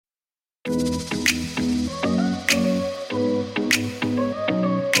Hey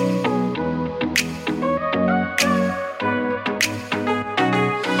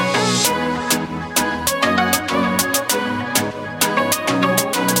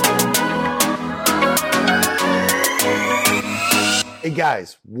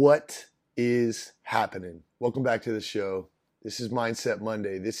guys, what is happening? Welcome back to the show. This is Mindset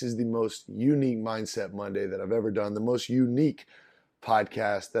Monday. This is the most unique Mindset Monday that I've ever done, the most unique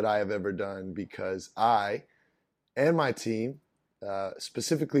podcast that I have ever done, because I and my team,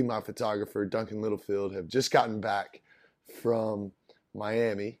 specifically my photographer, Duncan Littlefield, have just gotten back from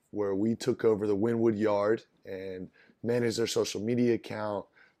Miami, where we took over the Wynwood Yard and managed their social media account,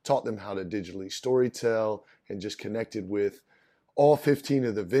 taught them how to digitally storytell, and just connected with all 15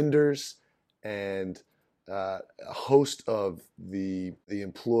 of the vendors and a host of the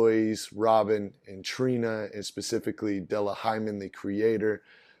employees, Robin and Trina, and specifically Della Hyman, the creator.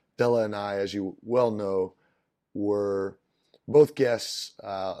 Della and I, as you well know, were both guests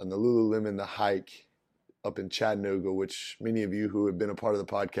on the Lululemon The Hike up in Chattanooga, which many of you who have been a part of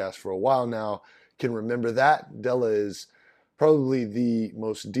the podcast for a while now can remember that. Della is probably the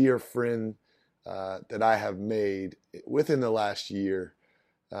most dear friend that I have made within the last year.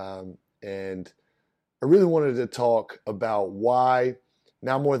 And I really wanted to talk about why,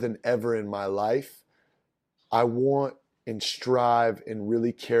 now more than ever in my life, I want and strive and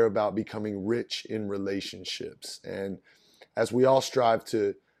really care about becoming rich in relationships. And as we all strive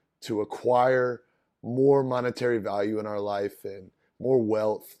to acquire more monetary value in our life and more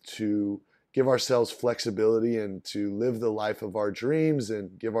wealth, to give ourselves flexibility and to live the life of our dreams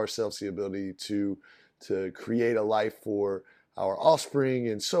and give ourselves the ability to create a life for our offspring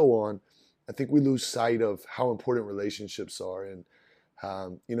and so on, I think we lose sight of how important relationships are. And,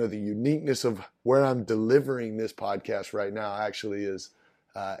 the uniqueness of where I'm delivering this podcast right now actually is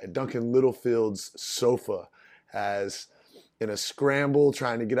at Duncan Littlefield's sofa. As in a scramble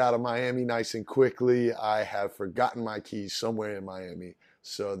trying to get out of Miami nice and quickly, I have forgotten my keys somewhere in Miami.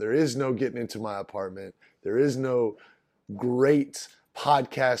 So there is no getting into my apartment. There is no great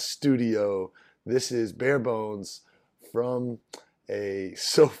podcast studio. This is bare bones from a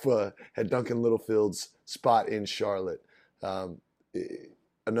sofa at Duncan Littlefield's spot in Charlotte.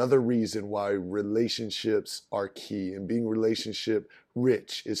 Another reason why relationships are key and being relationship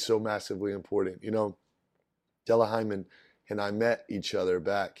rich is so massively important. Della Hyman and I met each other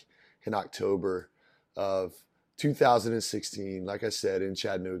back in October of 2016, like I said, in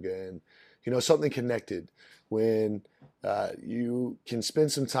Chattanooga. And, something connected when you can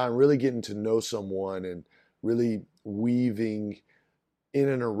spend some time really getting to know someone and really weaving in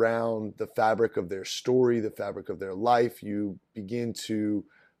and around the fabric of their story, the fabric of their life. You begin to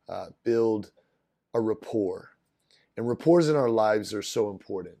build a rapport. And rapports in our lives are so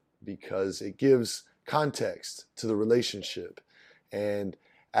important because it gives context to the relationship. And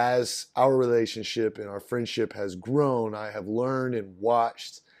as our relationship and our friendship has grown, I have learned and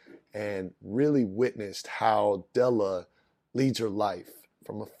watched and really witnessed how Della leads her life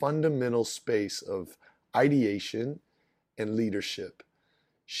from a fundamental space of ideation and leadership.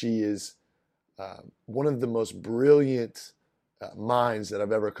 She is one of the most brilliant minds that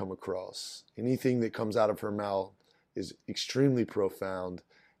I've ever come across. Anything that comes out of her mouth is extremely profound,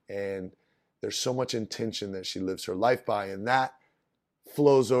 and there's so much intention that she lives her life by, and that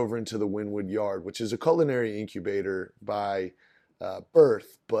flows over into the Wynwood Yard, which is a culinary incubator by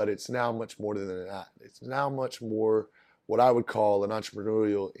birth, but it's now much more than that. It's now much more what I would call an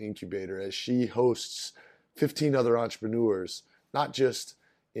entrepreneurial incubator, as she hosts 15 other entrepreneurs, not just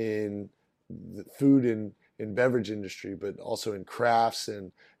in the food and beverage industry, but also in crafts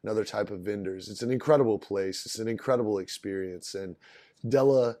and other type of vendors. It's an incredible place. It's an incredible experience. And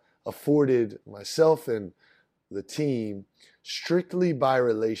Della afforded myself and the team, strictly by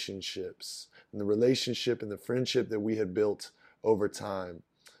relationships and the relationship and the friendship that we had built over time,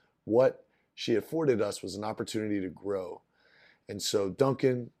 what she afforded us was an opportunity to grow. And so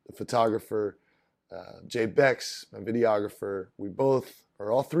Duncan, the photographer, Jay Bex, my videographer,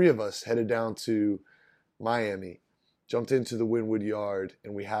 all three of us headed down to Miami, jumped into the Wynwood Yard,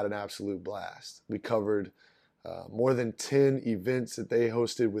 and we had an absolute blast. We covered more than 10 events that they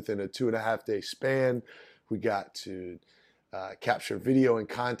hosted within a 2.5 day span. We got to capture video and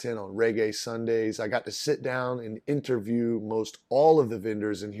content on Reggae Sundays. I got to sit down and interview most all of the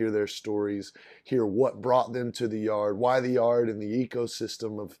vendors and hear their stories, hear what brought them to the yard, why the yard and the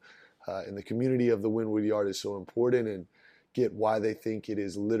ecosystem of and the community of the Wynwood Yard is so important, and get why they think it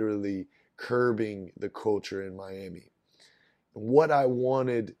is literally curbing the culture in Miami. And what I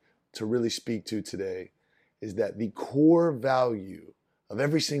wanted to really speak to today is that the core value of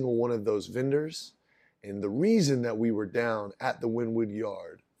every single one of those vendors. And the reason that we were down at the Wynwood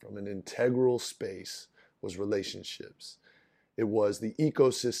Yard from an integral space was relationships. It was the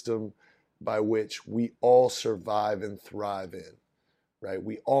ecosystem by which we all survive and thrive in, right?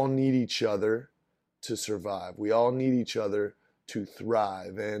 We all need each other to survive. We all need each other to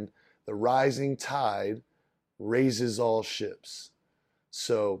thrive. And the rising tide raises all ships.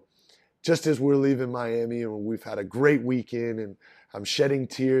 So just as we're leaving Miami and we've had a great weekend and I'm shedding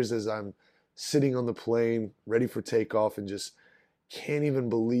tears as I'm sitting on the plane ready for takeoff and just can't even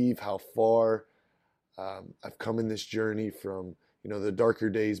believe how far I've come in this journey from, the darker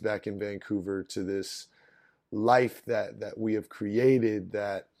days back in Vancouver to this life that we have created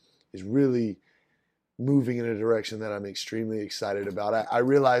that is really moving in a direction that I'm extremely excited about. I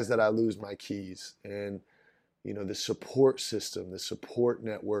realize that I lose my keys, and the support system, the support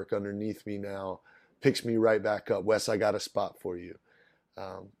network underneath me now picks me right back up. Wes, I got a spot for you.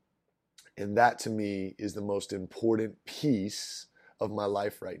 And that to me is the most important piece of my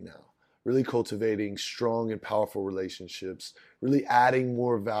life right now. Really cultivating strong and powerful relationships, really adding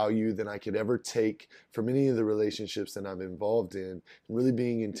more value than I could ever take from any of the relationships that I'm involved in, and really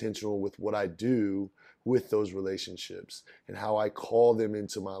being intentional with what I do with those relationships and how I call them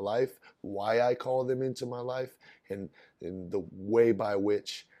into my life, why I call them into my life, and the way by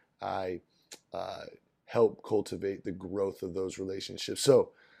which I help cultivate the growth of those relationships.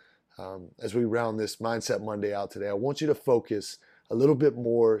 So as we round this Mindset Monday out today, I want you to focus a little bit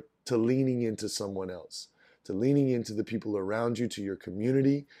more to leaning into someone else, to leaning into the people around you, to your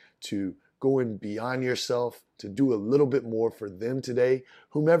community, to going beyond yourself, to do a little bit more for them today,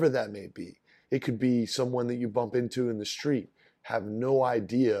 whomever that may be. It could be someone that you bump into in the street, have no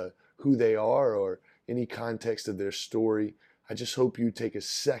idea who they are or any context of their story. I just hope you take a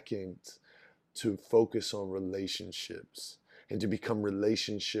second to focus on relationships and to become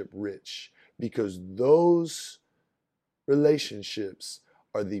relationship rich, because those relationships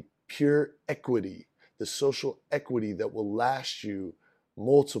are the pure equity, the social equity that will last you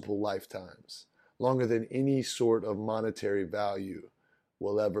multiple lifetimes, longer than any sort of monetary value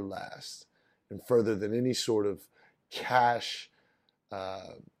will ever last, and further than any sort of cash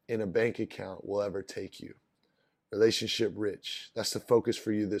in a bank account will ever take you. Relationship rich. That's the focus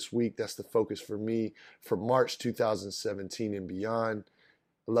for you this week. That's the focus for me for March 2017 and beyond.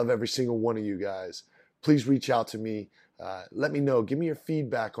 I love every single one of you guys. Please reach out to me. Let me know. Give me your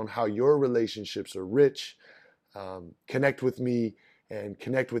feedback on how your relationships are rich. Connect with me and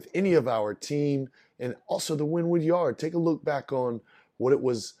connect with any of our team and also the Wynwood Yard. Take a look back on what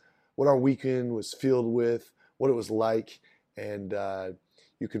our weekend was filled with, what it was like. And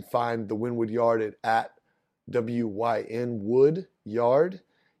you can find the Wynwood Yard at WYN Wood Yard.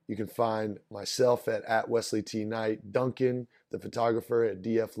 You can find myself at Wesley T. Knight, Duncan, the photographer, at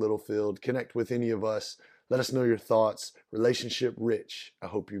DF Littlefield. Connect with any of us. Let us know your thoughts. Relationship rich. I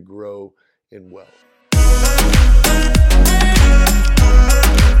hope you grow in wealth.